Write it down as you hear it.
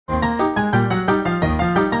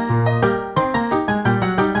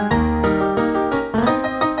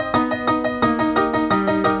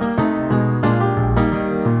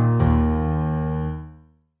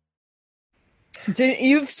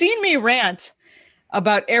You've seen me rant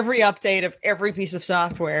about every update of every piece of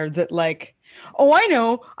software that like, oh, I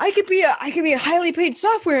know, I could be a highly paid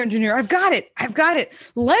software engineer. I've got it.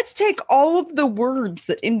 Let's take all of the words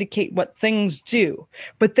that indicate what things do,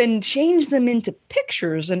 but then change them into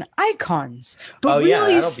pictures and icons, but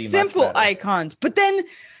really simple icons. But then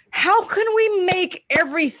how can we make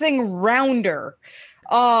everything rounder?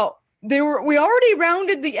 We already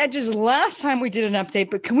rounded the edges last time we did an update,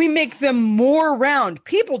 but can we make them more round?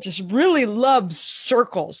 People just really love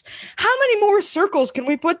circles. How many more circles can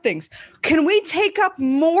we put things? Can we take up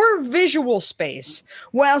more visual space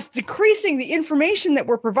whilst decreasing the information that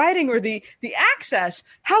we're providing or the access?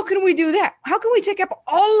 How can we do that? How can we take up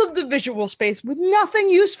all of the visual space with nothing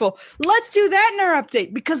useful? Let's do that in our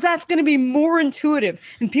update because that's going to be more intuitive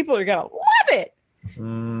and people are going to love it.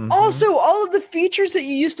 Mm-hmm. Also, all of the features that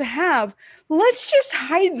you used to have, let's just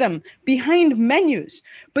hide them behind menus.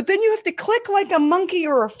 But then you have to click like a monkey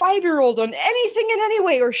or a 5-year-old on anything in any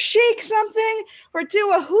way, or shake something, or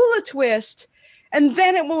do a hula twist, and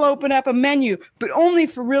then it will open up a menu, but only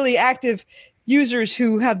for really active users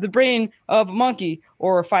who have the brain of a monkey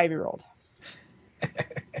or a 5-year-old.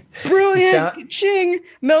 Brilliant. Ching.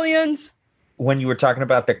 Millions. When you were talking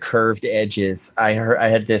about the curved edges, I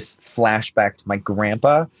had this flashback to my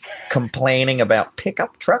grandpa complaining about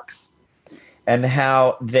pickup trucks and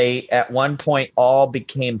how they at one point all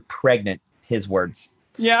became pregnant, his words.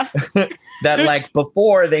 Yeah. That like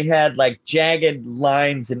before they had like jagged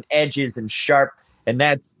lines and edges and sharp, and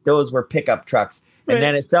those were pickup trucks. Right. And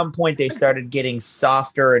then at some point they started getting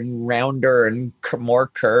softer and rounder and more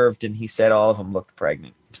curved, and he said all of them looked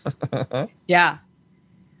pregnant. Yeah.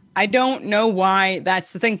 I don't know why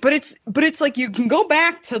that's the thing, but it's like you can go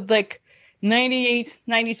back to like 98,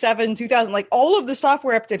 97, 2000, like all of the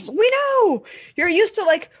software updates. We know you're used to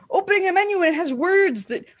like opening a menu and it has words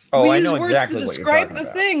that I know words exactly to describe the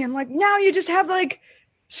thing. And like now you just have like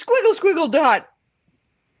squiggle dot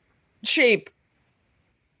shape.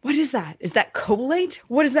 What is that? Is that collate?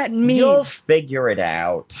 What does that mean? You'll figure it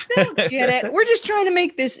out. I don't get it. We're just trying to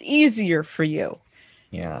make this easier for you.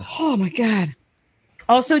 Yeah. Oh my God.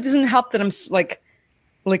 Also, it doesn't help that I'm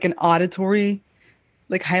like an auditory,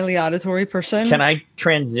 like highly auditory person. Can I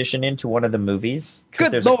transition into one of the movies?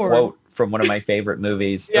 Good there's Lord. A quote from one of my favorite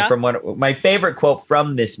movies. Yeah? My favorite quote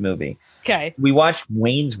from this movie. Okay. We watched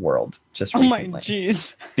Wayne's World just recently. Oh my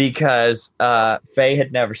jeez. Because Faye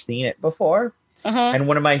had never seen it before. Uh-huh. And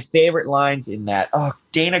one of my favorite lines in that,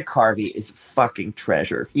 Dana Carvey is a fucking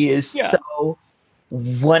treasure. He is so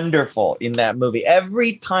wonderful in that movie.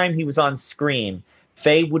 Every time he was on screen,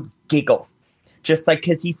 Faye would giggle, just like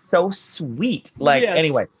because he's so sweet. Like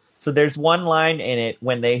anyway, so there's one line in it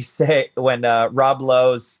when Rob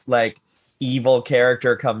Lowe's like evil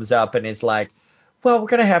character comes up and is like, "Well, we're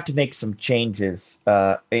gonna have to make some changes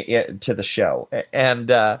to the show," and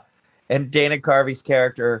Dana Carvey's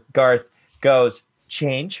character Garth goes,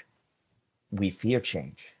 "Change, we fear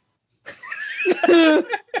change."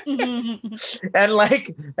 And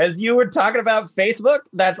like as you were talking about Facebook,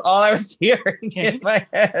 that's all I was hearing in my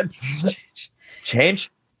head.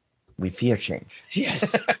 Change, we fear change.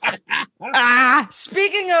 Yes.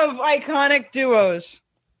 Speaking of iconic duos,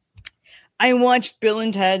 I watched Bill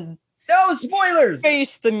and Ted. No spoilers.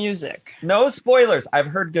 Face the Music. No spoilers. I've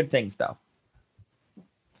heard good things though.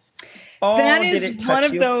 That is one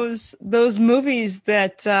of those movies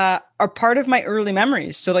that are part of my early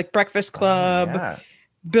memories. So like Breakfast Club,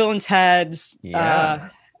 Bill and Ted's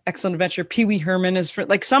Excellent Adventure, Pee Wee Herman is for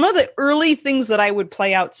like some of the early things that I would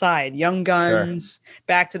play outside, Young Guns,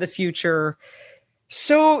 Back to the Future.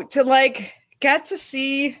 So to like get to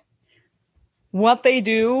see what they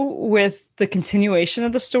do with the continuation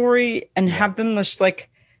of the story and have them just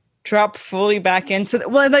like drop fully back into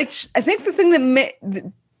I think the thing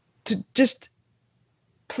that just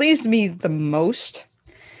pleased me the most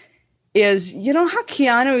is, you know, how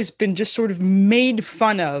Keanu's been just sort of made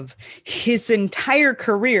fun of his entire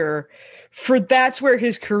career for that's where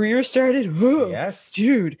his career started. Oh,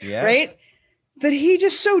 dude, right? That he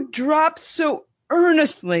just so dropped so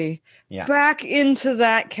earnestly back into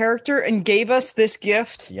that character and gave us this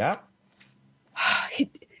gift. Yeah.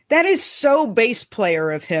 That is so bass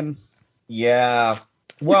player of him. Yeah.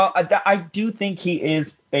 Well, I do think he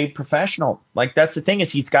is a professional. Like, that's the thing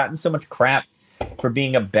is he's gotten so much crap for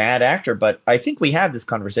being a bad actor. But I think we had this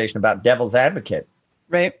conversation about Devil's Advocate.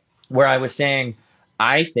 Right. Where I was saying,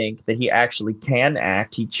 I think that he actually can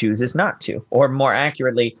act. He chooses not to. Or more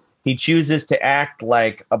accurately, he chooses to act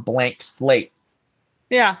like a blank slate.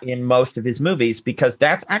 Yeah. In most of his movies, because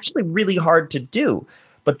that's actually really hard to do.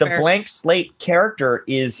 But the blank slate character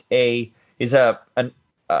is a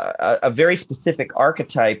a very specific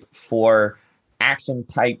archetype for action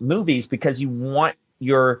type movies because you want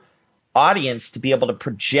your audience to be able to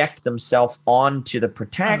project themselves onto the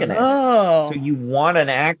protagonist. Oh. So you want an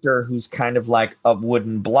actor who's kind of like a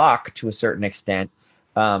wooden block to a certain extent.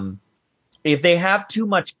 If they have too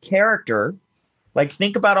much character, like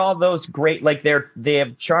think about all those great, like they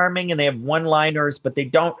have charming and they have one-liners, but they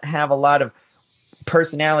don't have a lot of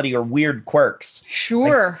personality or weird quirks.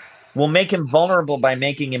 Sure. Like, we'll make him vulnerable by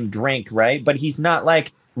making him drink, right? But he's not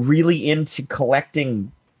like really into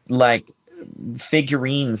collecting like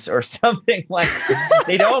figurines or something. Like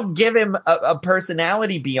they don't give him a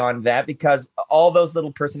personality beyond that because all those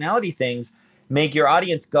little personality things make your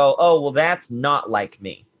audience go, oh, well, that's not like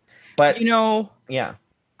me. But yeah,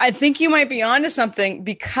 I think you might be onto something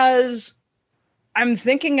because I'm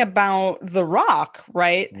thinking about The Rock,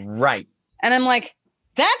 right? Right. And I'm like,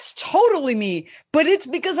 that's totally me. But it's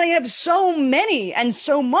because I have so many and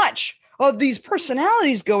so much of these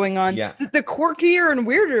personalities going on that the quirkier and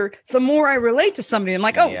weirder, the more I relate to somebody. I'm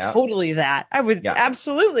like, oh, totally that. I would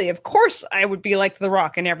absolutely. Of course, I would be like The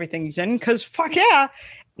Rock and everything he's in because fuck yeah.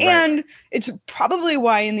 Right. And it's probably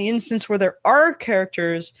why in the instance where there are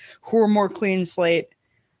characters who are more clean slate,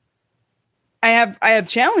 I have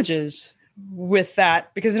challenges with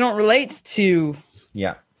that because they don't relate to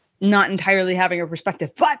not entirely having a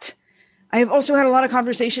perspective. But I have also had a lot of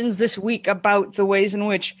conversations this week about the ways in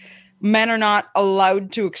which men are not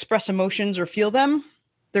allowed to express emotions or feel them.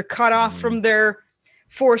 They're cut off from their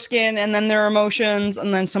foreskin and then their emotions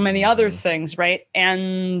and then so many other things, right?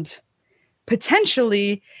 And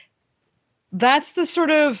potentially that's the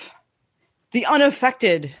sort of the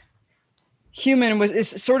unaffected human is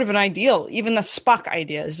sort of an ideal. Even the Spock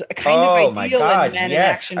idea is a kind of ideal. Oh my God,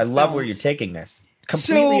 yes. I love where you're taking this.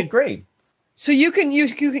 Completely agree. So you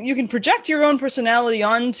can project your own personality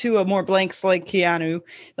onto a more blank slate Keanu,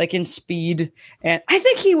 like in Speed. And I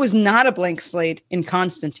think he was not a blank slate in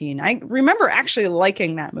Constantine. I remember actually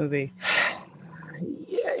liking that movie.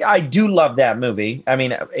 Yeah, I do love that movie. I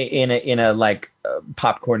mean, in a like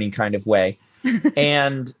popcorny kind of way.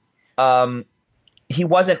 And he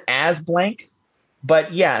wasn't as blank,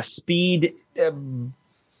 but yeah, Speed,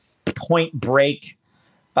 Point Break,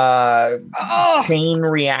 chain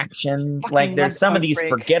reaction. Like there's some of these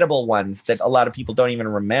forgettable ones that a lot of people don't even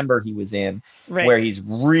remember he was in, where he's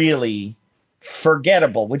really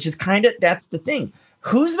forgettable, which is kind of, that's the thing.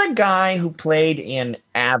 Who's the guy who played in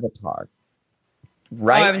Avatar?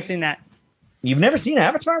 Right? Oh, I haven't seen that. You've never seen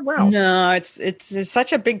Avatar? Wow. No, it's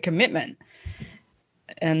such a big commitment.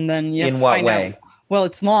 And then you have to find out. Well,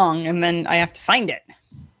 it's long, and then I have to find it.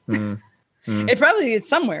 It probably is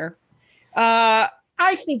somewhere.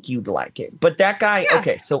 I think you'd like it. But that guy,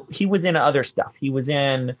 okay, so he was in other stuff. He was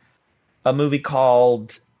in a movie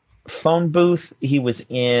called Phone Booth. He was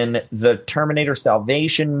in the Terminator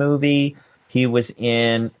Salvation movie. He was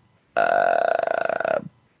in a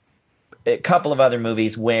couple of other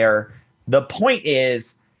movies where the point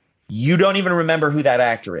is you don't even remember who that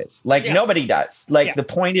actor is. Like nobody does. Like the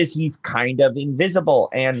point is he's kind of invisible.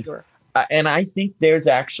 And and I think there's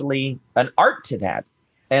actually an art to that.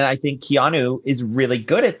 And I think Keanu is really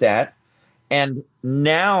good at that. And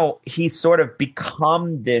now he's sort of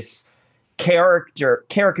become this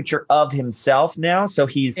caricature of himself now. So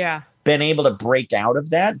he's been able to break out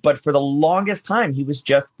of that. But for the longest time, he was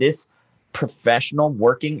just this professional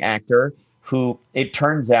working actor who it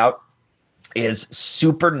turns out is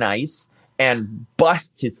super nice and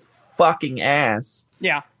busts his fucking ass.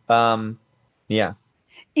 Yeah. Yeah.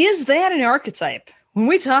 Is that an archetype? When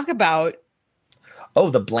we talk about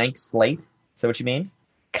the blank slate. Is that what you mean?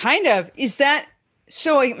 Kind of. Is that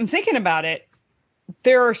so? I'm thinking about it.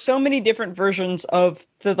 There are so many different versions of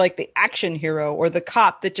the action hero or the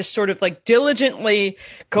cop that just sort of like diligently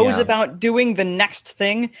goes about doing the next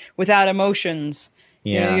thing without emotions.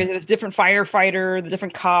 Yeah. You know, the different firefighter, the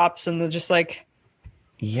different cops, and the just like.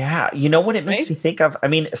 Yeah. You know what it makes me think of? I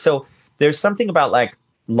mean, so there's something about like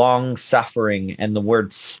long suffering and the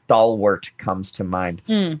word stalwart comes to mind.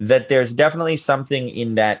 That there's definitely something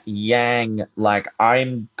in that yang, like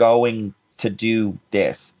I'm going to do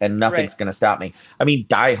this and nothing's going to stop me. I mean,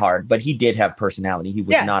 Die Hard, but he did have personality. He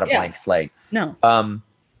was not a blank slate. No.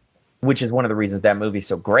 Which is one of the reasons that movie's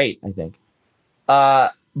so great, I think.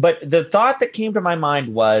 But the thought that came to my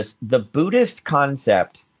mind was the Buddhist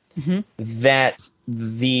concept that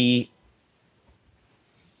the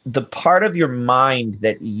part of your mind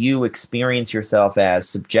that you experience yourself as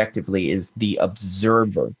subjectively is the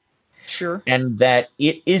observer. Sure. And that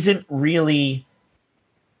it isn't really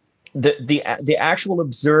the actual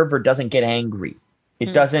observer doesn't get angry.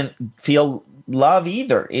 It doesn't feel love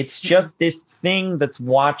either. It's just this thing that's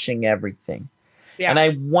watching everything. Yeah. And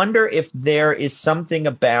I wonder if there is something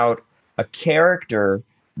about a character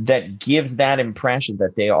that gives that impression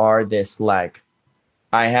that they are this, like,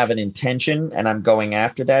 I have an intention and I'm going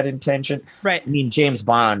after that intention. Right. I mean, James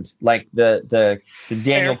Bond, like the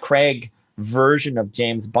Daniel Craig version of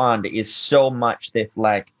James Bond is so much this,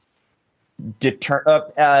 like,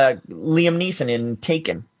 Liam Neeson in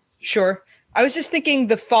Taken. Sure. I was just thinking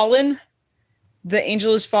the Fallen, the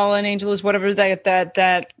Angel is Fallen, Angel is whatever,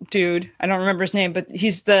 that dude. I don't remember his name, but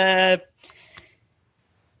he's the,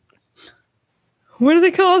 what do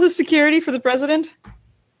they call the security for the president?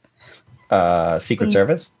 Secret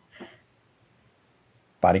Service?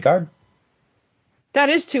 Bodyguard? That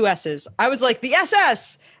is 2 S's. I was like, the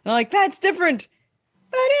SS! And I'm like, that's different.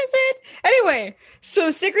 What is it? Anyway, so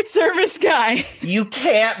the Secret Service guy. You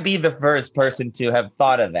can't be the first person to have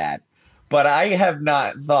thought of that. But I have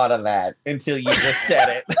not thought of that until you just said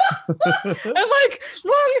it. I'm like,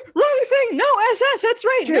 wrong thing. No, SS, that's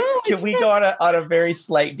right. Can we go on a very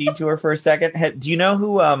slight detour for a second? Do you know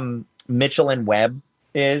who Mitchell and Webb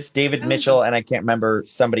is? David Mitchell and I can't remember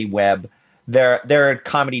somebody Webb. They're a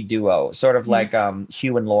comedy duo, sort of like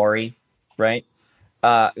Hugh and Laurie, right?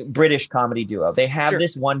 British comedy duo. They have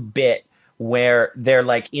this one bit where they're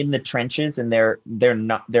like in the trenches and they're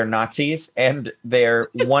Nazis, and they're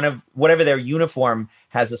whatever their uniform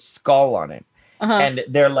has a skull on it. And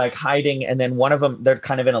they're like hiding, and then one of them, they're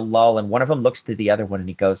kind of in a lull, and one of them looks to the other one and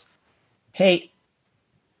he goes, "Hey,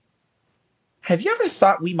 have you ever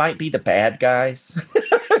thought we might be the bad guys?"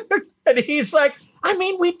 And he's like, "I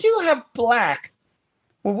mean, we do have black.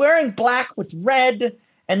 We're wearing black with red,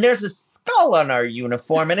 and there's a skull on our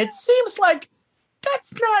uniform, and it seems like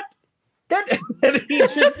that's not that." And he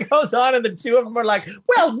just goes on, and the two of them are like,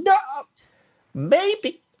 "Well, no,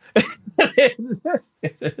 maybe."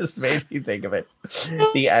 It just made me think of it.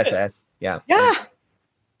 The SS. Yeah. Yeah.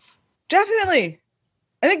 Definitely.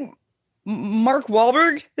 I think Mark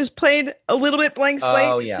Wahlberg has played a little bit blank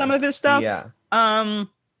slate in some of his stuff. Yeah.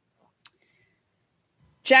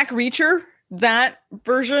 Jack Reacher, that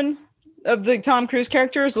version of the Tom Cruise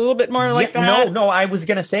character is a little bit more like that. No, I was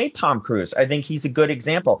gonna say Tom Cruise. I think he's a good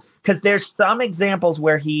example because there's some examples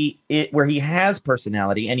where he has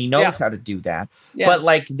personality and he knows how to do that. Yeah. But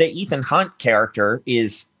like the Ethan Hunt character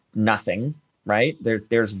is nothing, right?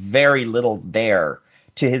 There's very little there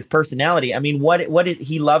to his personality. I mean,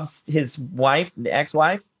 he loves his wife, the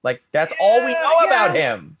ex-wife. Like that's all we know about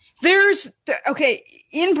him. There's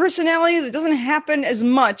in personality that doesn't happen as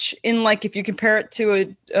much in, like, if you compare it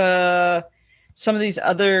to some of these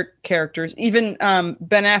other characters, even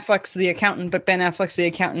Ben Affleck's The Accountant, but Ben Affleck's The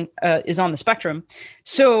Accountant is on the spectrum.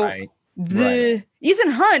 So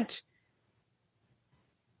Ethan Hunt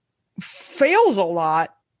fails a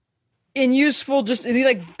lot in useful, just he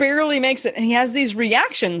like barely makes it, and he has these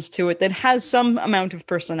reactions to it that has some amount of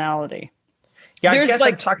personality. Yeah, I guess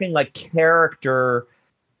I'm talking like character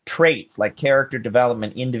traits, like character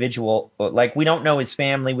development, individual, like we don't know his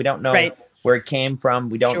family, we don't know where it came from,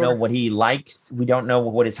 we don't know what he likes, we don't know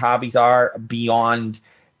what his hobbies are beyond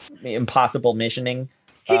impossible missioning.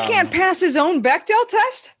 He can't pass his own Bechdel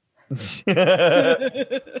test.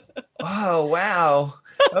 Oh wow,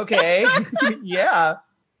 okay. Yeah.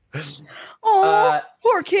 Oh,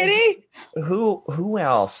 poor kitty. Who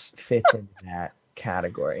else fits in that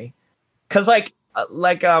category? Because like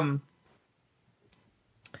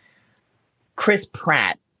Chris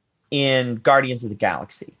Pratt in Guardians of the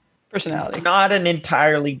Galaxy. Personality. Not an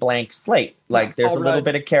entirely blank slate. Like there's Paul a little Rudd.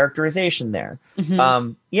 bit of characterization there.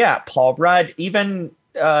 Mm-hmm. Yeah, Paul Rudd, even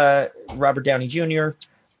Robert Downey Jr.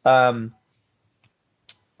 I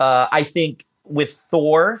think with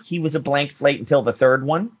Thor, he was a blank slate until the third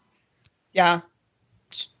one. Yeah.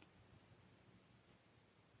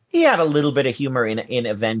 He had a little bit of humor in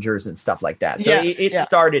Avengers and stuff like that. So it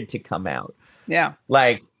started to come out. Yeah.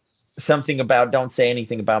 Like something about don't say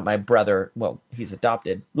anything about my brother. Well, he's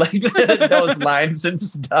adopted. Like those lines and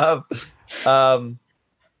stuff. Yeah.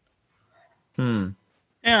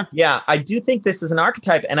 Yeah. I do think this is an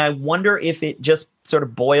archetype, and I wonder if it just sort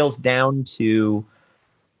of boils down to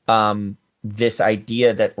this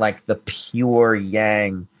idea that like the pure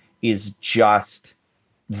yang is just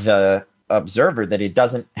the observer, that it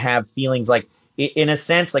doesn't have feelings. Like in a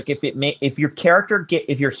sense, like if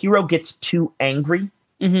your hero gets too angry,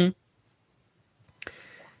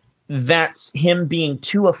 that's him being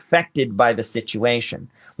too affected by the situation.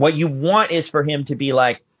 What you want is for him to be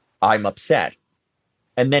like, I'm upset.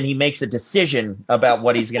 And then he makes a decision about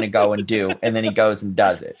what he's going to go and do. And then he goes and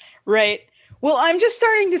does it. Right. Well, I'm just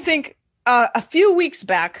starting to think a few weeks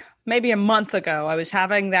back, maybe a month ago, I was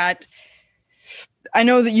having that I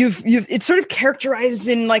know that you've it's sort of characterized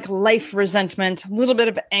in like life resentment, a little bit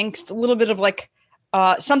of angst, a little bit of like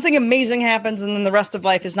something amazing happens and then the rest of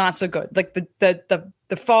life is not so good. Like the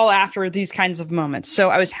fall after these kinds of moments. So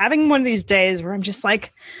I was having one of these days where I'm just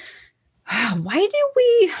like, why do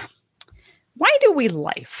we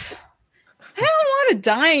life? I don't want to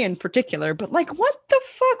die in particular, but like, what the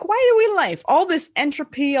fuck? Why do we life? All this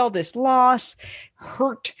entropy, all this loss,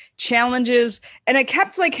 hurt, challenges. And I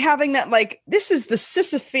kept like having that, like, this is the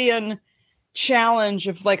Sisyphean challenge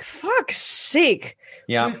of like, fuck's sake.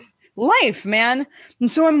 Yeah. Life, man.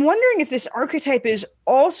 And so I'm wondering if this archetype is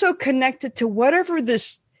also connected to whatever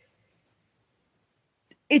this,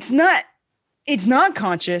 it's not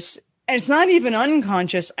conscious and it's not even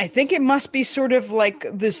unconscious. I think it must be sort of like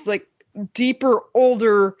this, like, deeper,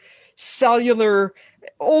 older, cellular,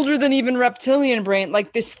 older than even reptilian brain,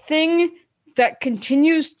 like this thing that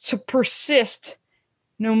continues to persist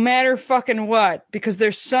no matter fucking what, because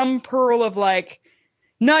there's some pearl of like,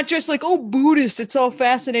 not just like, oh, Buddhist, it's all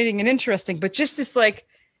fascinating and interesting, but just this like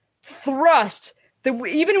thrust that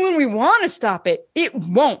even when we want to stop it, it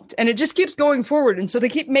won't. And it just keeps going forward. And so they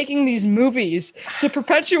keep making these movies to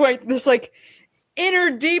perpetuate this like inner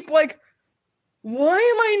deep, like, why am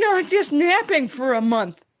I not just napping for a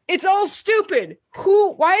month? It's all stupid.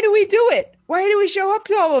 Why do we do it? Why do we show up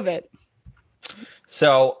to all of it?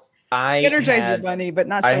 So Energizer Bunny, but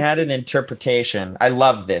not so. I had an interpretation. I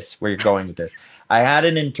love this, where you're going with this. I had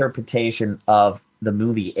an interpretation of the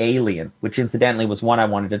movie Alien, which incidentally was one I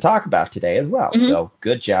wanted to talk about today as well. Mm-hmm. So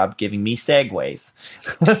good job giving me segues.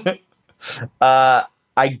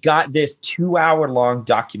 I got this 2-hour-long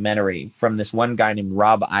documentary from this one guy named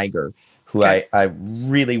Rob Iger, who I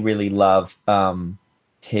really, really love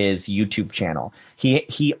his YouTube channel.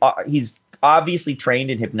 He's obviously trained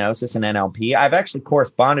in hypnosis and NLP. I've actually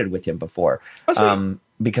corresponded with him before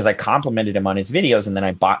because I complimented him on his videos, and then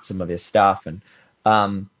I bought some of his stuff, and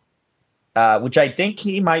which I think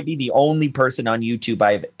he might be the only person on YouTube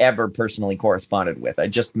I've ever personally corresponded with. I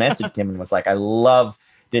just messaged him and was like, I love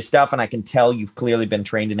this stuff, and I can tell you've clearly been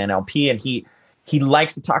trained in NLP, and he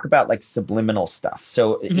likes to talk about like subliminal stuff.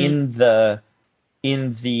 So in the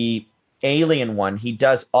Alien one, he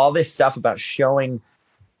does all this stuff about showing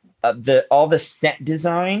all the set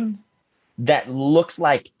design that looks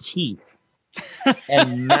like teeth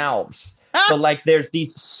and mouths. So like there's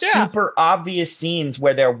these super obvious scenes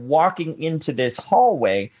where they're walking into this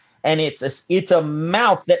hallway, and it's a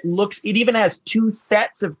mouth that it even has 2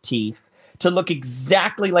 sets of teeth to look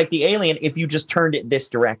exactly like the alien if you just turned it this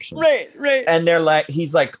direction. Right. And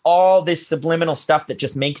he's like all this subliminal stuff that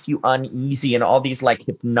just makes you uneasy, and all these like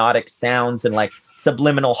hypnotic sounds and like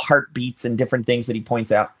subliminal heartbeats and different things that he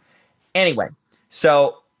points out. Anyway,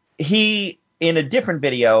 so he, in a different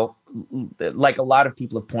video, like a lot of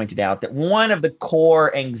people have pointed out, that one of the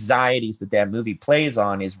core anxieties that movie plays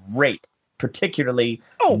on is rape, particularly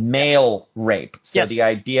male rape. So the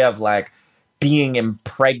idea of like being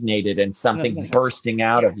impregnated and something bursting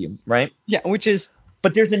out of you, right? Yeah, which is...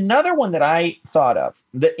 But there's another one that I thought of.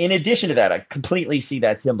 In addition to that, I completely see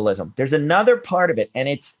that symbolism. There's another part of it, and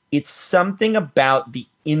it's something about the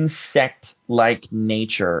insect-like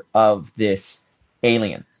nature of this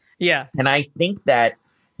alien. Yeah. And I think that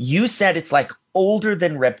you said it's like older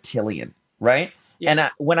than reptilian, right? Yeah.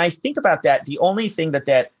 And when I think about that, the only thing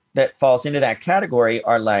that falls into that category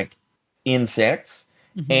are like insects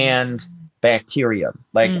and bacteria.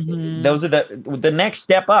 Like those are the next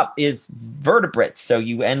step up is vertebrates. So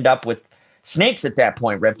you end up with snakes at that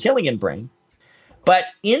point, reptilian brain. But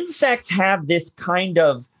insects have this kind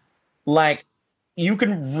of like, you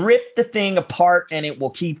can rip the thing apart and it will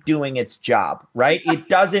keep doing its job, right? It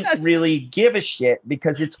doesn't really give a shit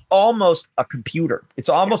because it's almost a computer. It's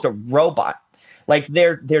almost a robot. Like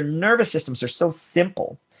their nervous systems are so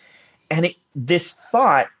simple. And this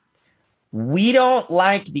thought, we don't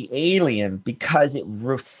like the alien because it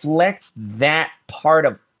reflects that part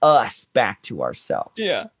of us back to ourselves.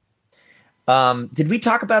 Yeah. Did we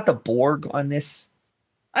talk about the Borg on this?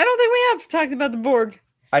 I don't think we have talked about the Borg.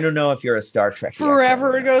 I don't know if you're a Star Trek.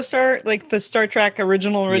 Forever ago like the Star Trek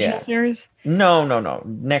original series? No.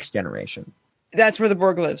 Next Generation. That's where the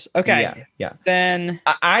Borg lives. Okay. Yeah. Then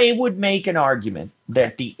I would make an argument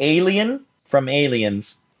that the alien from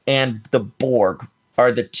Aliens and the Borg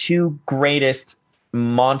are the 2 greatest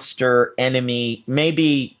monster enemy.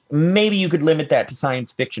 Maybe you could limit that to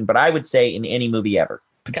science fiction, but I would say in any movie ever,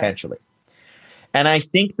 potentially. Okay. And I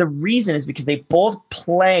think the reason is because they both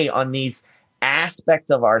play on these aspects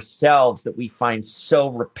of ourselves that we find so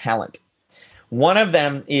repellent. One of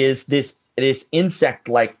them is this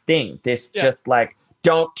insect-like thing, just like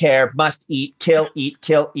don't care, must eat, kill, eat,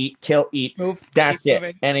 kill, eat, kill, eat. Move, That's keep it.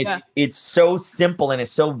 moving. And it's so simple and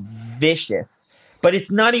it's so vicious. But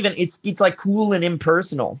it's not even, it's like cool and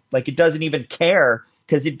impersonal. Like it doesn't even care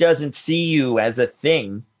because it doesn't see you as a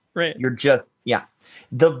thing. Right. You're just, yeah.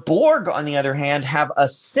 The Borg, on the other hand, have a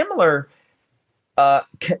similar,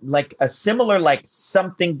 like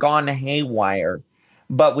something gone haywire.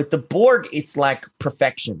 But with the Borg, it's like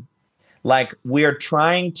perfection. Like we're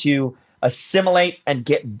trying to assimilate and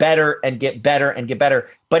get better and get better and get better.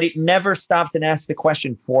 But it never stops and asks the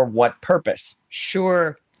question, for what purpose?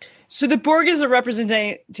 Sure. So the Borg is a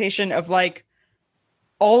representation of like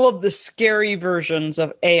all of the scary versions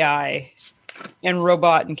of AI and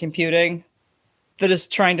robot and computing that is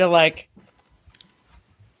trying to like,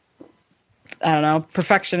 I don't know,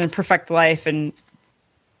 perfection and perfect life. And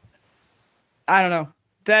I don't know,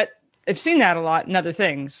 that I've seen that a lot in other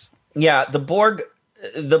things. Yeah. The Borg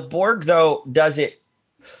though does it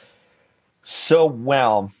so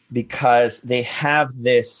well because they have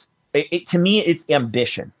this, to me, it's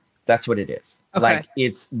ambition. That's what it is. Okay. Like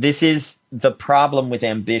this is the problem with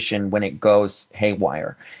ambition when it goes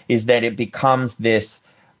haywire, is that it becomes this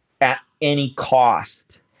at any cost.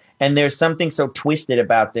 And there's something so twisted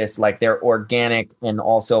about this, like they're organic and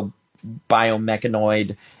also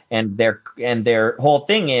biomechanoid, and their whole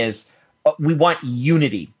thing is we want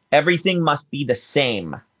unity. Everything must be the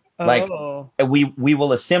same. Oh. Like we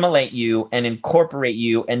will assimilate you and incorporate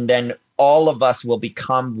you, and then all of us will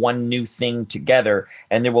become one new thing together,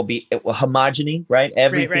 and there will be homogeny, right?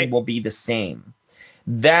 Everything will be the same.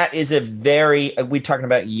 That is a very, we're talking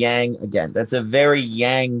about yang again. That's a very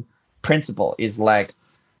yang principle, is like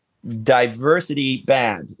diversity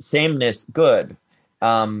bad, sameness good.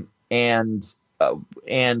 And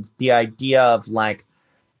the idea of like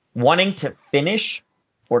wanting to finish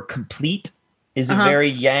or complete is a very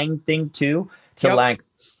yang thing too, to like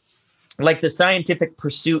the scientific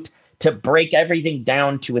pursuit to break everything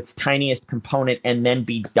down to its tiniest component and then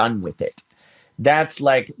be done with it. That's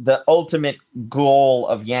like the ultimate goal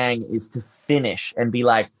of yang, is to finish and be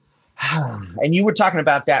like, and you were talking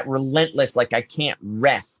about that relentless, like I can't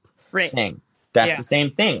rest thing. That's the same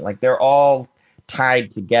thing. Like they're all tied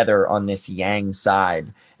together on this yang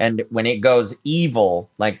side. And when it goes evil,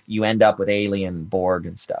 like you end up with alien Borg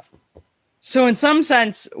and stuff. So in some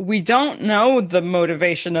sense, we don't know the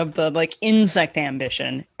motivation of the like insect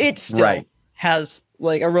ambition. It still has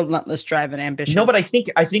like a relentless drive and ambition. No, but I think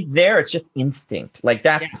there it's just instinct. Like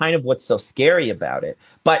that's kind of what's so scary about it.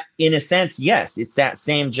 But in a sense, yes, it's that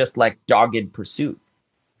same just like dogged pursuit.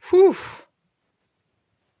 Whew.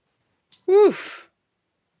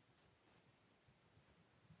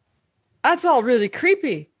 That's all really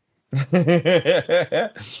creepy.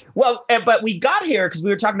 Well, but we got here because we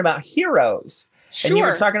were talking about heroes. Sure. And you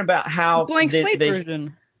were talking about how the blank slate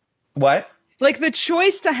version. What? Like the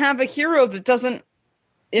choice to have a hero that doesn't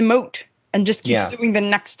emote and just keeps doing the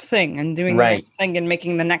next thing and doing the next thing and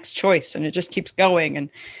making the next choice, and it just keeps going. And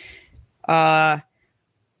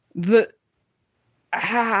it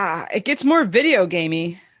gets more video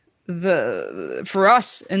gamey for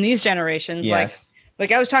us in these generations. Yes.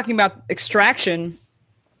 Like I was talking about Extraction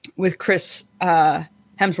with Chris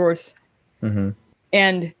Hemsworth,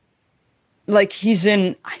 and like he's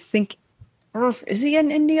in, I think, is he in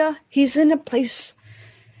India? He's in a place,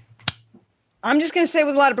 I'm just going to say,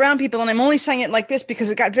 with a lot of brown people, and I'm only saying it like this because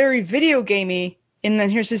it got very video gamey. And then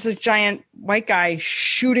here's this giant white guy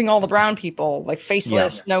shooting all the brown people, like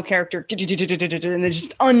faceless, no character, and there's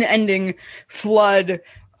just unending flood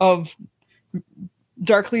of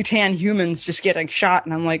darkly tan humans just getting shot.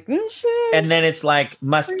 And I'm like, and then it's like,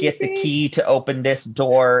 must creepy. Get the key to open this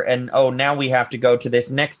door. And now we have to go to this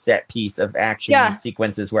next set piece of action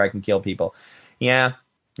sequences where I can kill people. Yeah.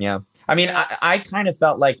 I mean, I kind of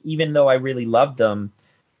felt like, even though I really loved them,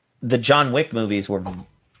 the John Wick movies were,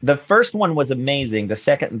 the first one was amazing. The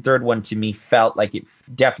second and third one to me felt like it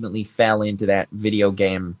definitely fell into that video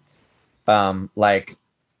game, get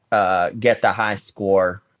the high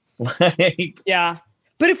score.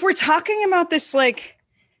 But if we're talking about this like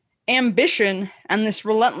ambition and this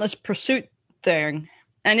relentless pursuit thing,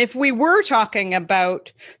 and if we were talking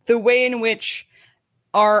about the way in which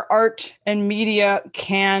our art and media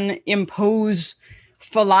can impose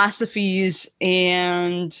philosophies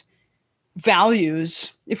and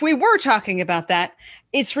values, if we were talking about that,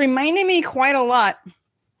 it's reminding me quite a lot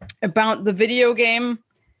about the video game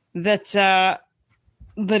that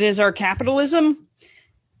is our capitalism.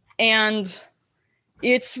 And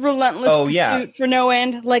it's relentless pursuit for no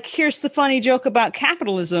end. Like, here's the funny joke about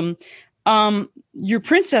capitalism. Your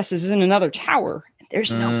princess is in another tower.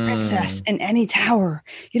 There's no princess in any tower.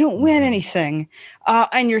 You don't win anything.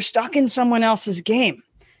 And you're stuck in someone else's game.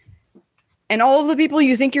 And all of the people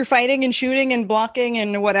you think you're fighting and shooting and blocking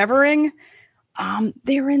and whatevering,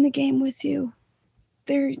 they're in the game with you.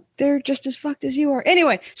 They're just as fucked as you are.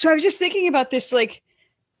 Anyway, so I was just thinking about this, like,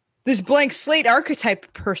 this blank slate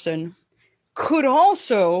archetype person could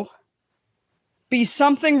also be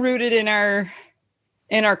something rooted in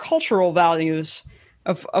our cultural values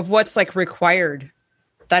of what's like required.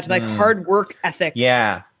 That like hard work ethic.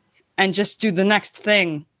 Yeah. And just do the next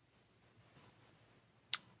thing.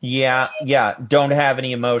 Yeah. Yeah. Don't have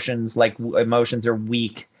any emotions. Like emotions are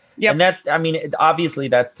weak. Yep. And that, I mean, obviously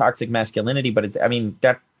that's toxic masculinity, but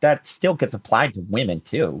that still gets applied to women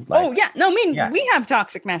too. Like, oh yeah. No, I mean, we have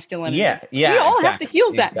toxic masculinity. Yeah. Yeah. We all have to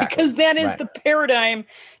heal that because that is right. the paradigm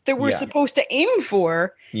that we're supposed to aim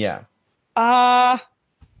for. Yeah.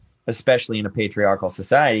 Especially in a patriarchal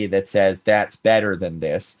society that says that's better than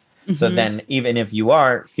this. Mm-hmm. So then even if you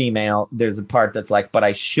are female, there's a part that's like, but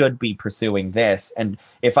I should be pursuing this. And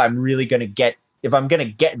if I'm really going to get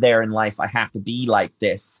there in life, I have to be like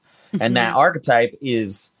this. Mm-hmm. And that archetype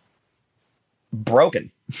is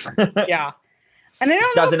broken. Yeah. And I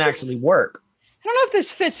don't know. Doesn't actually work. I don't know if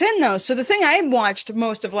this fits in though. So the thing I watched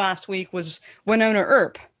most of last week was Winona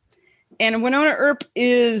Earp. And Winona Earp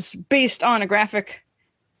is based on a graphic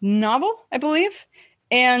novel, I believe.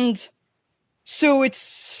 And so it's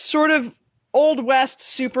sort of Old West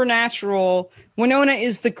supernatural. Winona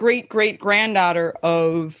is the great-great-granddaughter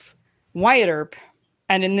of Wyatt Earp.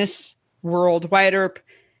 And in this world, Wyatt Earp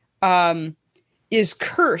is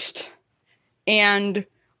cursed. And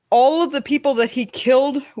all of the people that he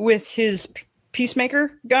killed with his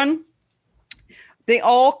peacemaker gun, they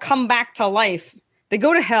all come back to life. They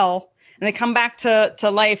go to hell and they come back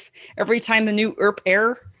to life every time the new Earp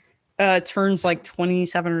heir turns like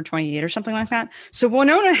 27 or 28 or something like that. So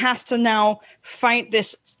Winona has to now fight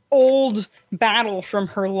this old battle from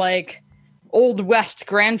her like Old West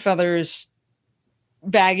grandfather's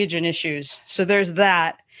baggage and issues. So there's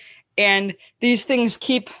that. And these things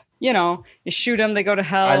keep, you shoot them, they go to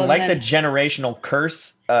hell. I like the generational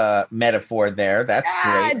curse metaphor there. That's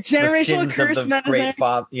great. Generational curse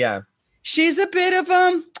metaphor. Yeah. She's a bit of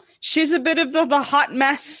the hot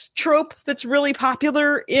mess trope that's really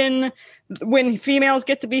popular in when females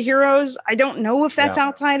get to be heroes. I don't know if that's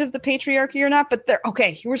outside of the patriarchy or not, but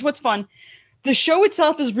here's what's fun. The show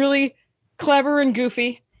itself is really clever and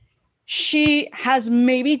goofy. She has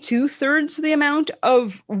maybe 2/3 the amount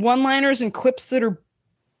of one-liners and quips that are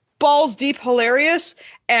balls deep hilarious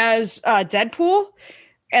as Deadpool.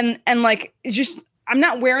 And like, just, I'm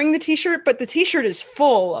not wearing the t-shirt, but the t-shirt is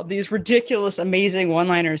full of these ridiculous, amazing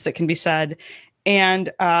one-liners that can be said.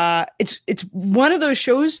 And it's one of those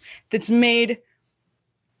shows that's made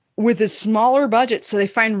with a smaller budget. So they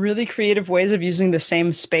find really creative ways of using the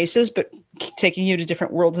same spaces, but taking you to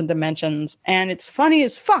different worlds and dimensions. And it's funny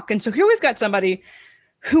as fuck. And so here we've got somebody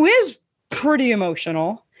who is pretty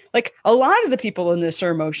emotional. Like a lot of the people in this are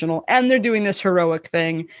emotional and they're doing this heroic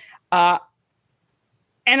thing. And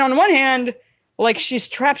on one hand, like she's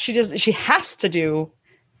trapped. She has to do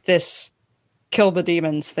this kill the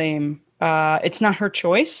demons theme. It's not her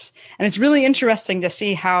choice. And it's really interesting to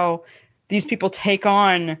see how these people take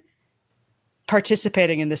on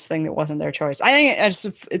participating in this thing that wasn't their choice. I think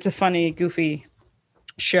it's a funny, goofy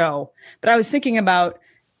show. But I was thinking about,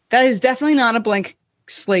 that is definitely not a blank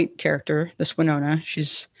slate character, this Winona.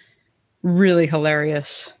 She's really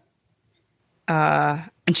hilarious. And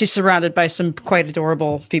she's surrounded by some quite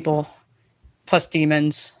adorable people, plus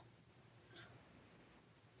demons.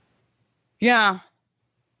 Yeah.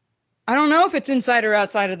 I don't know if it's inside or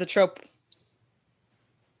outside of the trope.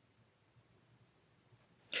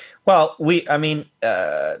 Well,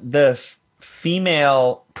 the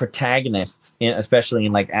female protagonist, especially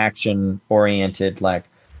in like action-oriented, like,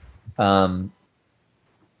 I'm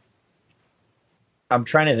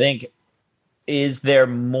trying to think, is there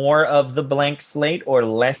more of the blank slate or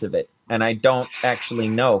less of it? And I don't actually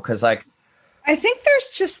know, because like, I think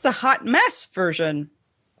there's just the hot mess version.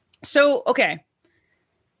 So, okay.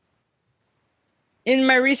 In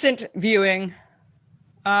my recent viewing,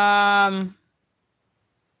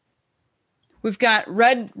 we've got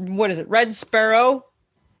Red Sparrow,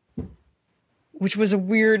 which was a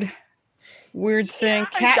weird thing.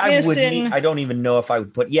 Katniss I don't even know if I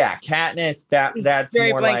would put, Katniss, that's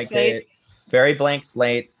more like slate. It. Very blank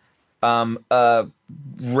slate.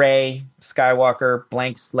 Rey Skywalker,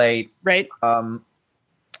 blank slate. Right.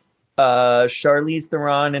 Charlize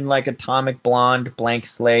Theron in like Atomic Blonde, blank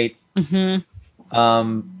slate. Mm-hmm.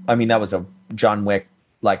 That was a John Wick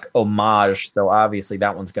like homage, so obviously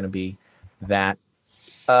that one's going to be that.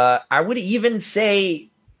 I would even say,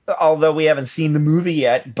 although we haven't seen the movie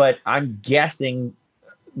yet, but I'm guessing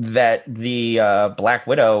that the Black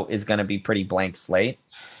Widow is going to be pretty blank slate.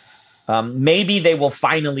 Maybe they will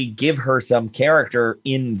finally give her some character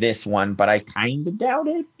in this one, but I kind of doubt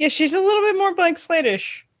it. Yeah, she's a little bit more blank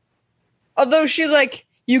slate-ish. Although she, like,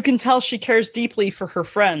 you can tell she cares deeply for her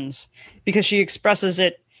friends because she expresses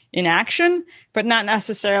it in action, but not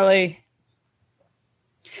necessarily.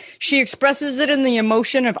 She expresses it in the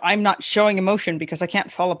emotion of, I'm not showing emotion because I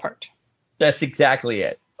can't fall apart. That's exactly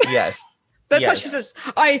it. Yes. That's how she says,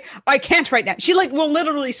 I can't right now. She like will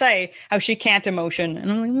literally say how she can't emotion.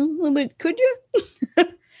 And I'm like, well, a little bit, could you?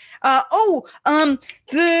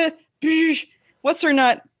 What's her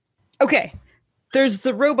nut? Okay. There's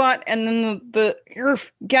the robot and then the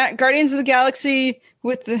Guardians of the Galaxy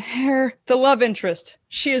with the hair, the love interest.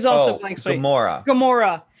 She is also blank slate.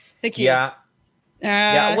 Gamora. Thank you. Yeah.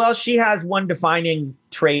 Yeah. Well, she has one defining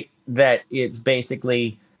trait that it's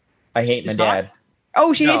basically, I hate my dad.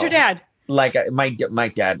 Oh, she hates her dad. Like my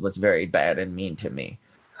dad was very bad and mean to me.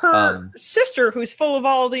 Her sister, who's full of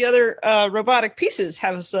all the other robotic pieces,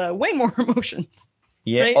 has way more emotions.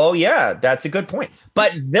 Yeah. Right? Oh, yeah. That's a good point.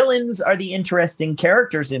 But villains are the interesting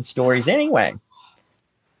characters in stories anyway.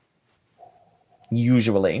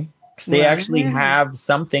 Usually. They actually have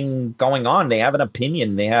something going on. They have an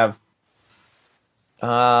opinion. They have...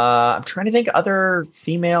 I'm trying to think other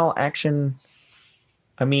female action...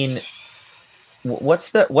 I mean... What's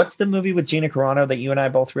the movie with Gina Carano that you and I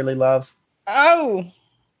both really love? Oh.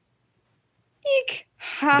 Eek.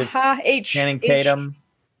 Ha ha. Channing Tatum.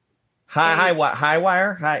 High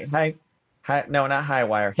wire. No, not high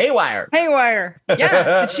wire. Haywire.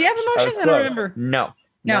 Yeah. Did she have emotions? I don't remember. No.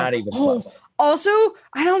 Not even close. Also,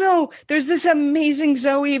 I don't know. There's this amazing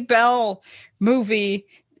Zoe Bell movie,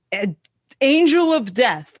 Angel of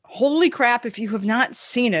Death. Holy crap. If you have not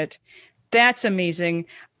seen it, that's amazing.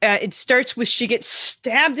 It starts with she gets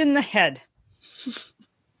stabbed in the head.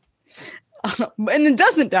 And it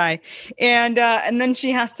doesn't die. And then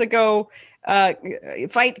she has to go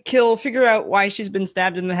fight, kill, figure out why she's been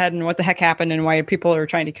stabbed in the head and what the heck happened and why people are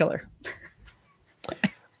trying to kill her.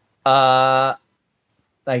 I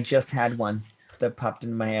just had one that popped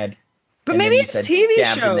into my head. But maybe it's TV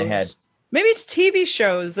shows. Maybe it's TV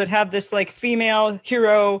shows that have this like female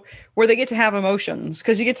hero where they get to have emotions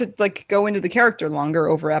because you get to like go into the character longer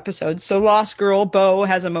over episodes. So Lost Girl, Bo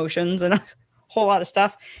has emotions and a whole lot of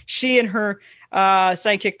stuff. She and her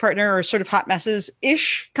sidekick partner are sort of hot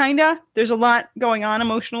messes-ish, kind of. There's a lot going on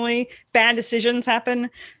emotionally. Bad decisions happen.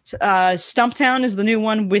 Stumptown is the new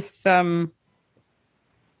one with...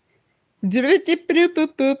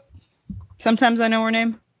 Sometimes I Know Her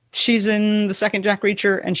Name. She's in the second Jack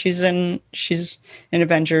Reacher, and she's in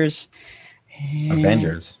Avengers.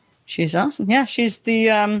 Avengers. She's awesome. Yeah, she's the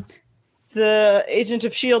agent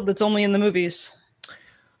of S.H.I.E.L.D. that's only in the movies.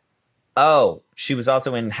 Oh, she was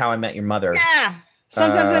also in How I Met Your Mother. Yeah.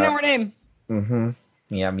 Sometimes I Know Her Name. Mm-hmm.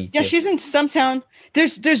 Yeah, me too. Yeah, she's in Stumptown.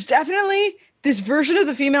 There's definitely this version of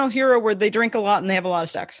the female hero where they drink a lot and they have a lot of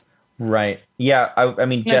sex. Right. Yeah. I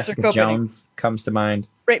mean, Jessica Jones comes to mind.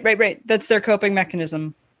 Right. That's their coping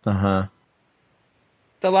mechanism. Uh-huh.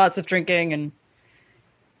 The lots of drinking and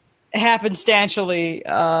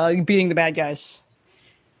happenstantially beating the bad guys.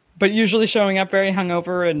 But usually showing up very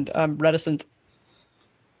hungover and reticent.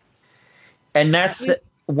 And that's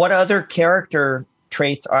what other character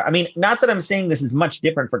traits are. I mean, not that I'm saying this is much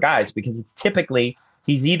different for guys, because it's typically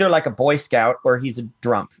he's either like a Boy Scout or he's a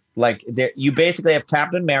drunk. Like you basically have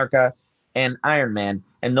Captain America and Iron Man,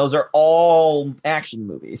 and those are all action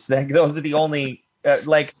movies. Like those are the only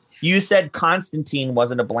like you said Constantine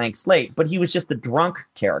wasn't a blank slate, but he was just a drunk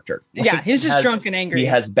character. Yeah, he's just drunk and angry. He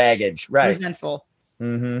has baggage, right? Resentful.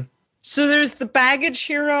 Mm-hmm. So there's the baggage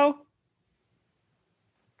hero.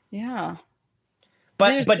 Yeah.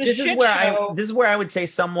 But this is where I would say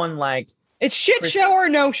someone like it's shit show or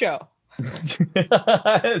no show.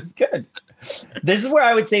 It's good. This is where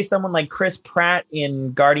I would say someone like Chris Pratt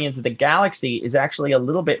in Guardians of the Galaxy is actually a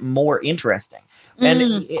little bit more interesting.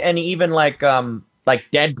 And even like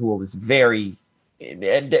Deadpool is very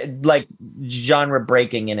like genre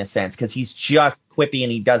breaking in a sense because he's just quippy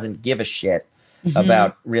and he doesn't give a shit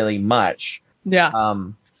about really much. Yeah.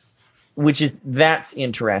 That's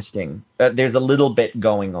interesting. There's a little bit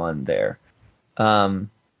going on there. I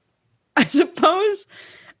suppose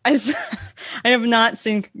I have not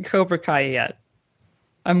seen Cobra Kai yet.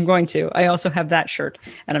 I'm going to. I also have that shirt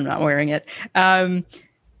and I'm not wearing it.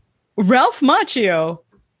 Ralph Macchio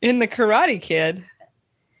in The Karate Kid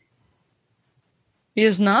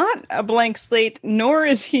is not a blank slate, nor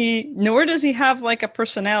does he have like a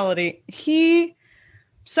personality. He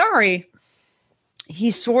sorry,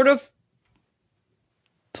 he sort of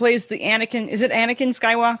plays the Anakin. Is it Anakin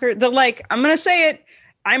Skywalker? I'm going to say it.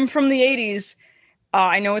 I'm from the 80s.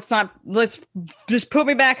 I know it's not. Let's just put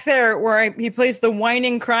me back there where he plays the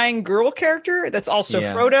whining, crying girl character. That's also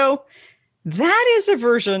Frodo. That is a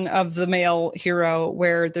version of the male hero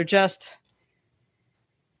where they're just.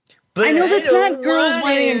 But I know that's not girls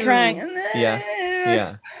whining and crying.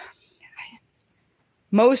 Yeah.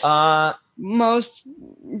 Most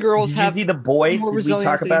girls have. Did you see The Boys? Did we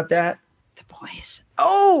talk about that? The Boys.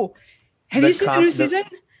 Oh, have you seen the new season?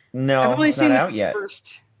 No, I've only seen out yet.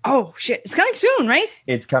 First. Oh shit! It's coming soon, right?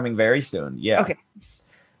 It's coming very soon. Yeah. Okay.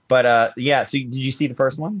 But So did you see the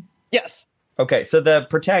first one? Yes. Okay, so the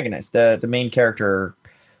protagonist, the main character,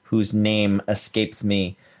 whose name escapes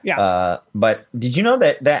me. Yeah. But did you know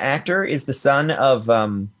that that actor is the son of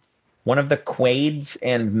one of the Quaids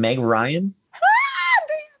and Meg Ryan?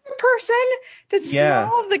 The person that's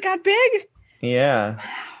small that got big. Yeah.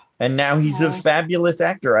 And now he's a fabulous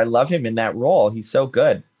actor. I love him in that role. He's so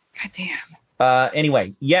good. God damn.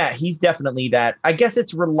 Anyway, he's definitely that. I guess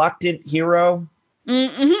it's reluctant hero.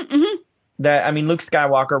 That Luke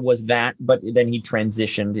Skywalker was that, but then he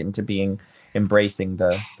transitioned into embracing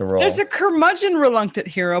the role. There's a curmudgeon reluctant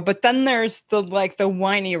hero, but then there's the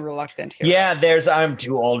whiny reluctant hero. Yeah, there's I'm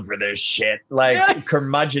too old for this shit.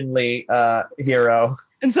 Curmudgeonly hero.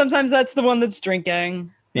 And sometimes that's the one that's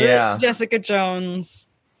drinking. Yeah. Jessica Jones.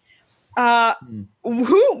 Is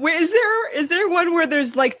there one where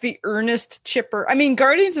there's the earnest chipper?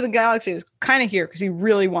 Guardians of the Galaxy is kind of here because he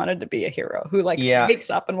really wanted to be a hero who wakes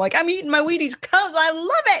up and I'm eating my Wheaties because I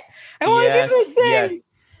love it. I want to do this thing. Yes.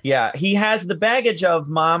 Yeah, he has the baggage of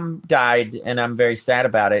mom died and I'm very sad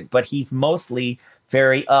about it, but he's mostly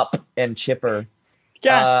very up and chipper.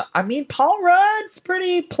 Yeah. Paul Rudd's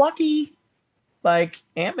pretty plucky, like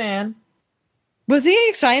Ant-Man. Was he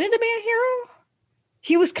excited to be a hero?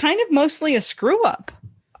 He was kind of mostly a screw up.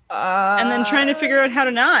 And then trying to figure out how to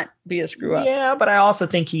not be a screw up. Yeah, but I also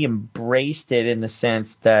think he embraced it in the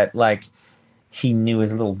sense that he knew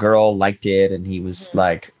his little girl liked it and he was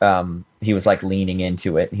leaning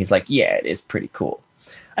into it. He's like, yeah, it is pretty cool.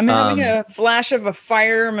 I'm having a flash of a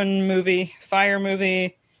fire movie.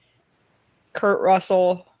 Kurt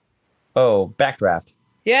Russell. Oh, Backdraft.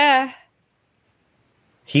 Yeah.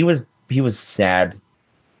 He was sad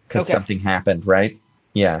because something happened, right?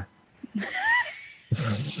 Yeah.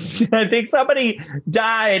 I think somebody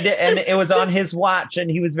died and it was on his watch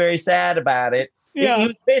and he was very sad about it. Yeah. He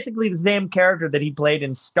was basically the same character that he played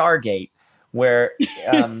in Stargate, where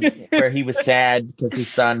he was sad because his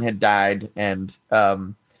son had died and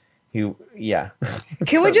Can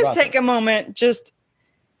we just take a moment just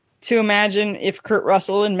to imagine if Kurt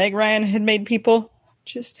Russell and Meg Ryan had made people?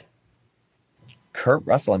 Just Kurt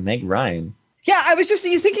Russell and Meg Ryan. Yeah, I was just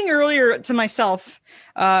thinking earlier to myself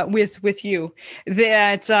with you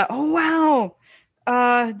that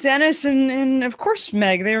Dennis and of course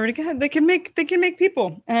Meg, they can make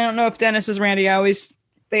people. And I don't know if Dennis is Randy.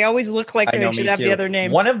 They always look like they should have the other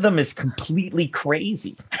name. One of them is completely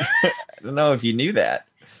crazy. I don't know if you knew that.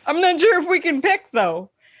 I'm not sure if we can pick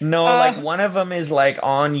though. No, one of them is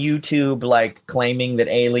on YouTube, claiming that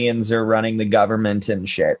aliens are running the government and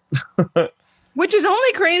shit. Which is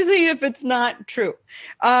only crazy if it's not true.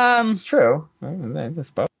 True.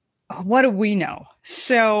 What do we know?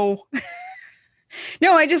 So,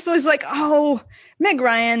 no, I just was Meg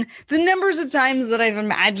Ryan, the numbers of times that I've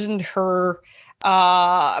imagined her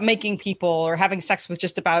making people or having sex with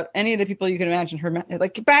just about any of the people you can imagine her.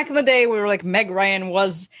 Back in the day, we were Meg Ryan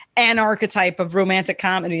was an archetype of romantic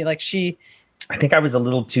comedy. I think I was a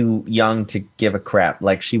little too young to give a crap.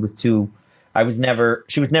 She was never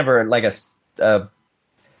a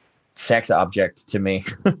sex object to me.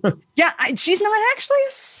 Yeah, she's not actually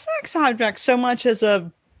a sex object so much as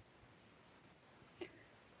a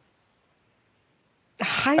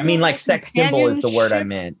sex symbol is the word I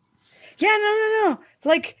meant. Yeah, no.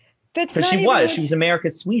 That's because she was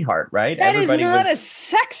America's sweetheart, right? Everybody is not a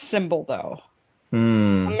sex symbol though.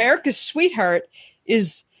 America's sweetheart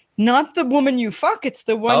is not the woman you fuck, it's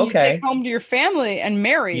the one you take home to your family and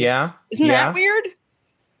marry. Yeah. Isn't that weird?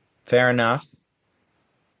 Fair enough.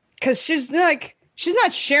 Because she's not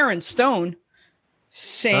Sharon Stone.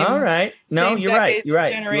 Same. All right. No, you're right. You're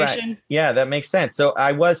right. Generation. Yeah, that makes sense. So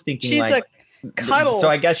I was thinking she's a cuddle. So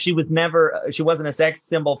I guess she wasn't a sex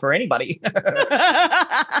symbol for anybody.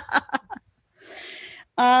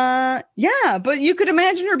 Yeah, but you could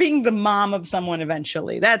imagine her being the mom of someone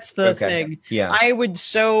eventually. That's the thing. Yeah. I would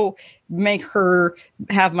so make her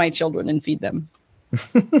have my children and feed them.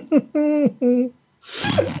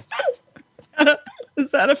 Is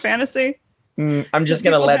that a fantasy? I'm just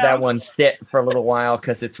going to let that one sit for a little while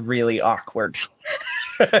because it's really awkward.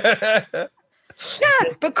 Yeah,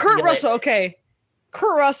 but Kurt Russell, okay.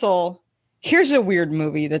 Kurt Russell, here's a weird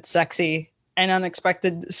movie that's sexy and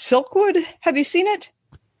unexpected. Silkwood, have you seen it?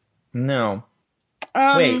 No.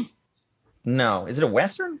 Wait. No. Is it a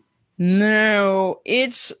Western? No.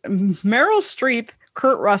 It's Meryl Streep,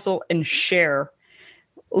 Kurt Russell, and Cher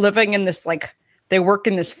living in this, like, they work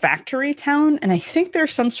in this factory town, and I think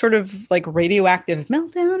there's some sort of, like, radioactive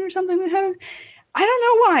meltdown or something that happens. I don't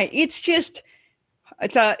know why. It's just,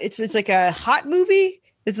 it's like a hot movie.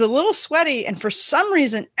 It's a little sweaty, and for some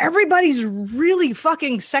reason, everybody's really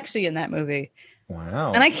fucking sexy in that movie.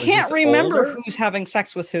 Wow. And I can't remember who's having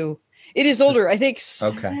sex with who. It is older. I think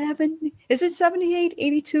is it 78,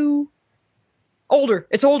 82? Older.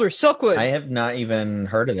 It's older. Silkwood. I have not even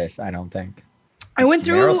heard of this, I don't think. I went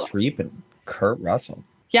through Meryl Streep and Kurt Russell.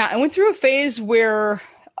 Yeah, I went through a phase where,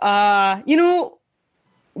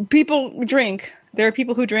 people drink. There are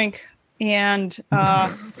people who drink. And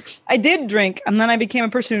I did drink, and then I became a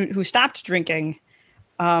person who stopped drinking.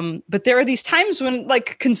 But there are these times when,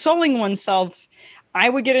 like, consoling oneself, I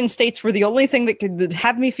would get in states where the only thing that could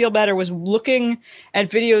have me feel better was looking at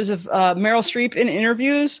videos of Meryl Streep in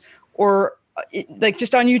interviews or like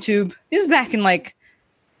just on YouTube. This is back in like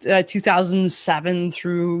 2007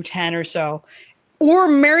 through 10 or so. Or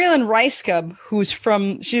Marilyn Rice-Cub,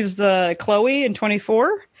 she was the Chloe in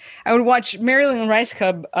 24. I would watch Marilyn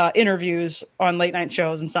Rice-Cub interviews on late night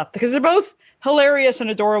shows and stuff because they're both hilarious and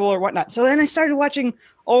adorable or whatnot. So then I started watching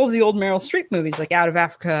all of the old Meryl Streep movies like Out of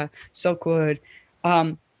Africa, Silkwood,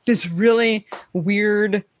 this really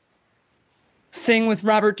weird thing with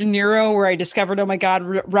Robert De Niro where I discovered, oh my God,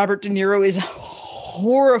 Robert De Niro is a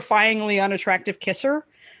horrifyingly unattractive kisser.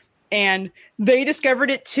 And they discovered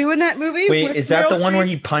it too in that movie. Wait, is that the one where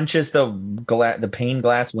he punches the pane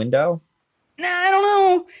glass window? Nah, I don't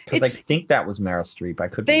know. Because I think that was Meryl Streep. I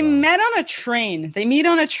could. They met on a train. They meet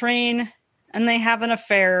on a train, and they have an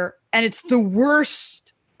affair, and it's the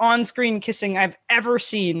worst on-screen kissing I've ever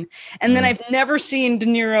seen. And then I've never seen De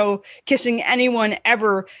Niro kissing anyone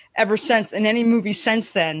ever since in any movie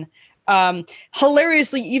since then.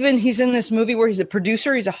 Hilariously, even he's in this movie where he's a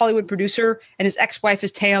producer, he's a Hollywood producer, and his ex-wife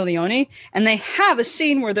is Téa Leoni, and they have a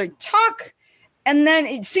scene where they talk, and then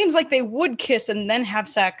it seems like they would kiss and then have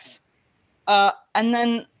sex, and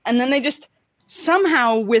then they just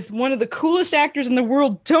somehow, with one of the coolest actors in the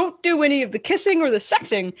world, don't do any of the kissing or the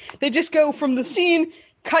sexing. They just go from the scene,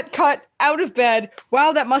 cut, out of bed.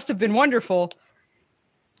 Wow, that must have been wonderful.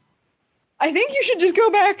 I think you should just go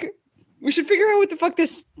back. We should figure out what the fuck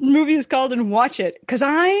this movie is called and watch it. Because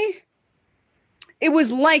it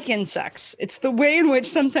was like in sex. It's the way in which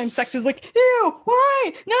sometimes sex is like, ew,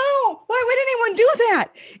 why? No, why would anyone do that?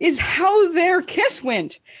 Is how their kiss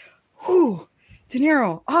went. Whew, De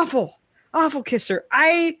Niro, awful kisser.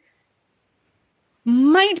 I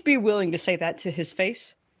might be willing to say that to his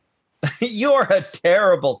face. You're a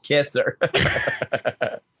terrible kisser.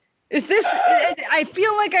 Is this, I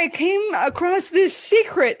feel like I came across this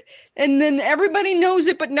secret and then everybody knows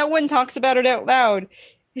it, but no one talks about it out loud.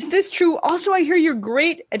 Is this true? Also, I hear you're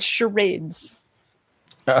great at charades.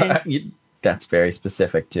 That's very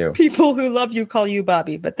specific too. People who love you call you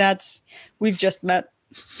Bobby, but we've just met.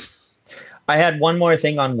 I had one more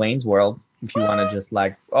thing on Wayne's World. If you want to just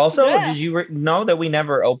did you know that we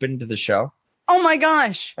never opened the show? Oh my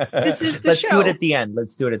gosh. This is the Let's show. do it at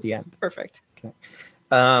the end. Perfect. Okay.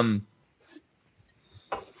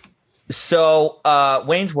 So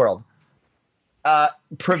Wayne's World,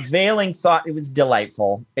 prevailing thought it was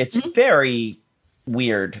delightful. It's very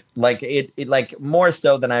weird. Like it like more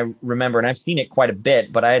so than I remember. And I've seen it quite a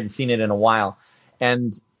bit, but I hadn't seen it in a while.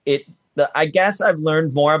 And I guess I've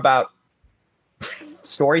learned more about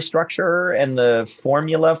story structure and the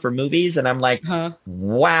formula for movies. And I'm like,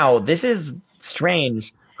 wow, this is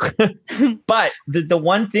strange. But the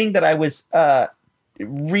one thing that I was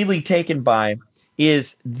really taken by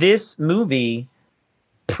is this movie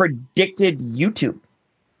predicted YouTube.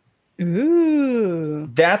 Ooh.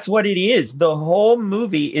 That's what it is. The whole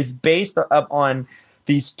movie is based up on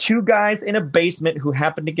these two guys in a basement who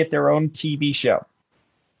happen to get their own TV show.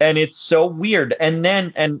 And it's so weird.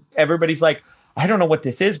 And everybody's like, I don't know what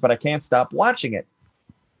this is, but I can't stop watching it.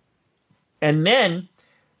 And then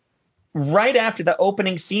right after the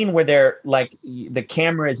opening scene where they're like, the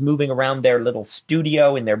camera is moving around their little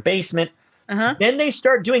studio in their basement, then they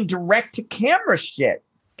start doing direct to camera shit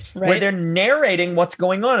where they're narrating what's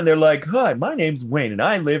going on. And they're like, hi, my name's Wayne and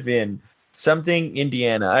I live in something,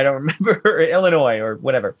 Indiana. I don't remember, Illinois or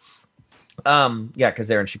whatever. Yeah, because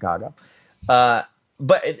they're in Chicago. But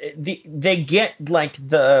they get like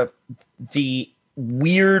the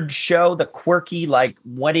weird show, the quirky, like,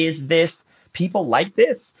 what is this? People like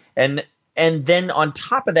this. And then on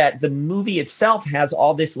top of that, the movie itself has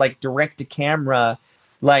all this like direct to camera,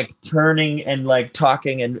 like turning and like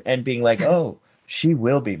talking and being like, oh, she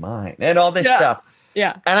will be mine, and all this stuff.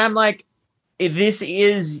 Yeah. And I'm like, this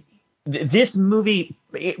movie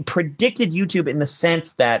predicted YouTube in the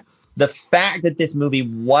sense that the fact that this movie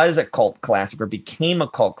was a cult classic or became a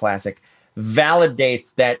cult classic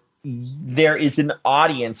validates that there is an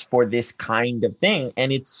audience for this kind of thing.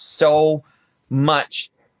 And it's so much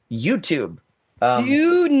YouTube. Because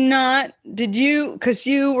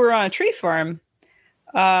you were on a tree farm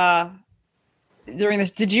during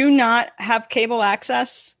this, did you not have cable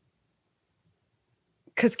access?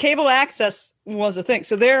 Because cable access was a thing.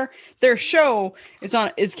 So their show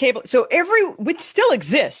is cable. So which still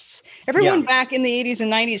exists. Everyone back in the 80s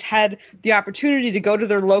and 90s had the opportunity to go to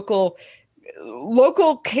their local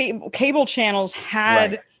cable channels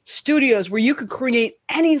had studios where you could create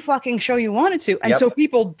any fucking show you wanted to. And so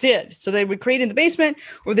people did. So they would create in the basement,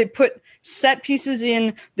 or they put set pieces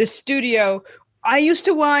in the studio. I used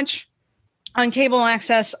to watch on cable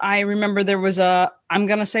access. I remember there was I'm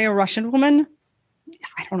going to say a Russian woman.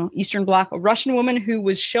 I don't know, Eastern Bloc, a Russian woman who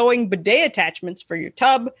was showing bidet attachments for your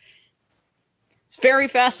tub. It's very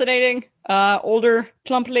fascinating. Older,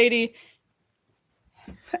 plump lady.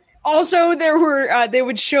 Also, there were they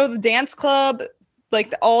would show the dance club,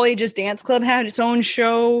 like the all ages dance club had its own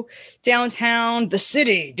show downtown, the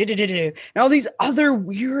city, and all these other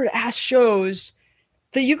weird ass shows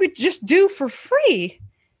that you could just do for free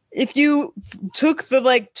if you took the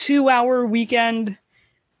like 2-hour weekend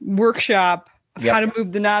workshop of how to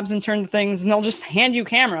move the knobs and turn the things, and they'll just hand you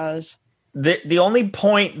cameras. The only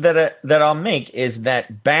point that I'll make is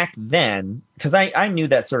that back then, because I knew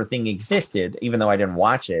that sort of thing existed, even though I didn't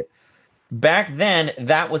watch it. Back then,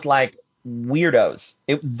 that was like weirdos.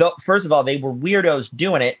 First of all, they were weirdos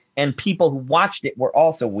doing it, and people who watched it were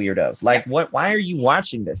also weirdos. Like, what? Why are you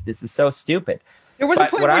watching this? This is so stupid. There was a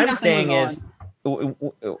point where nothing was on.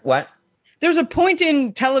 What? There was a point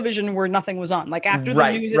in television where nothing was on, like after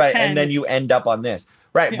the news at 10. And then you end up on this.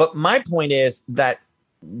 Right. Yeah. But my point is that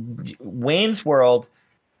Wayne's World,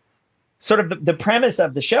 sort of the premise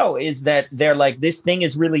of the show is that they're like, this thing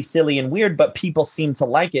is really silly and weird, but people seem to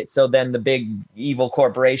like it. So then the big evil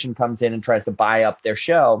corporation comes in and tries to buy up their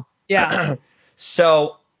show. Yeah.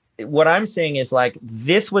 So what I'm saying is, like,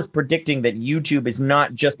 this was predicting that YouTube is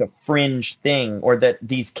not just a fringe thing, or that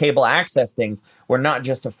these cable access things were not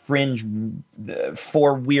just a fringe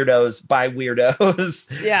for weirdos by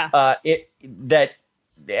weirdos. Yeah. That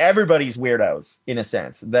everybody's weirdos, in a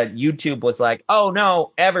sense. That YouTube was like, oh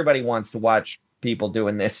no, everybody wants to watch people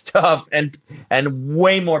doing this stuff, and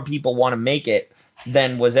way more people want to make it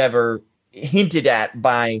than was ever hinted at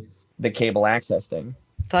by the cable access thing.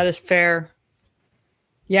 That is fair.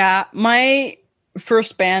 Yeah, my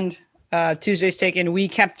first band, Tuesday's Taken, we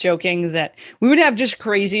kept joking that we would have just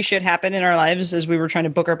crazy shit happen in our lives as we were trying to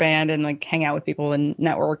book our band and like hang out with people and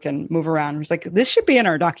network and move around. It was like, this should be in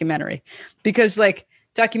our documentary, because like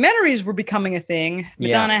documentaries were becoming a thing.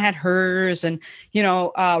 Madonna had hers, and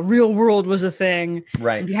Real World was a thing,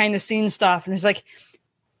 right? Behind the scenes stuff. And it's like,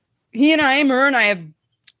 Murr and I have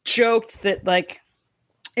joked that like,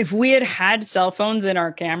 if we had cell phones in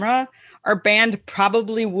our camera, our band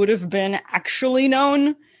probably would have been actually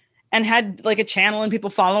known and had like a channel and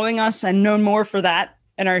people following us and known more for that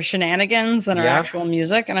and our shenanigans than our actual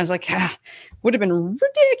music. And I was like, would have been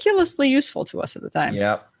ridiculously useful to us at the time.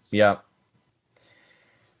 Yep.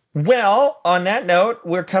 Well, on that note,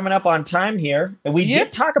 we're coming up on time here. And we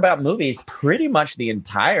did talk about movies pretty much the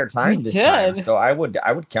entire time this time. So I would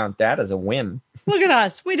count that as a win. Look at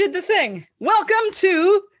us. We did the thing. Welcome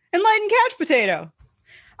to Enlightened Couch Potato.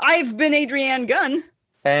 I've been Adrienne Gunn.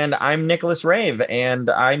 And I'm Nicholas Rave, and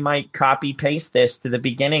I might copy paste this to the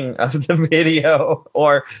beginning of the video,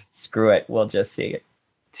 or screw it, we'll just see it.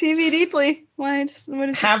 TV deeply. What is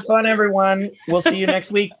Have fun, everyone. We'll see you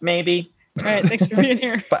next week, maybe. All right, thanks for being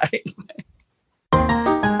here. Bye.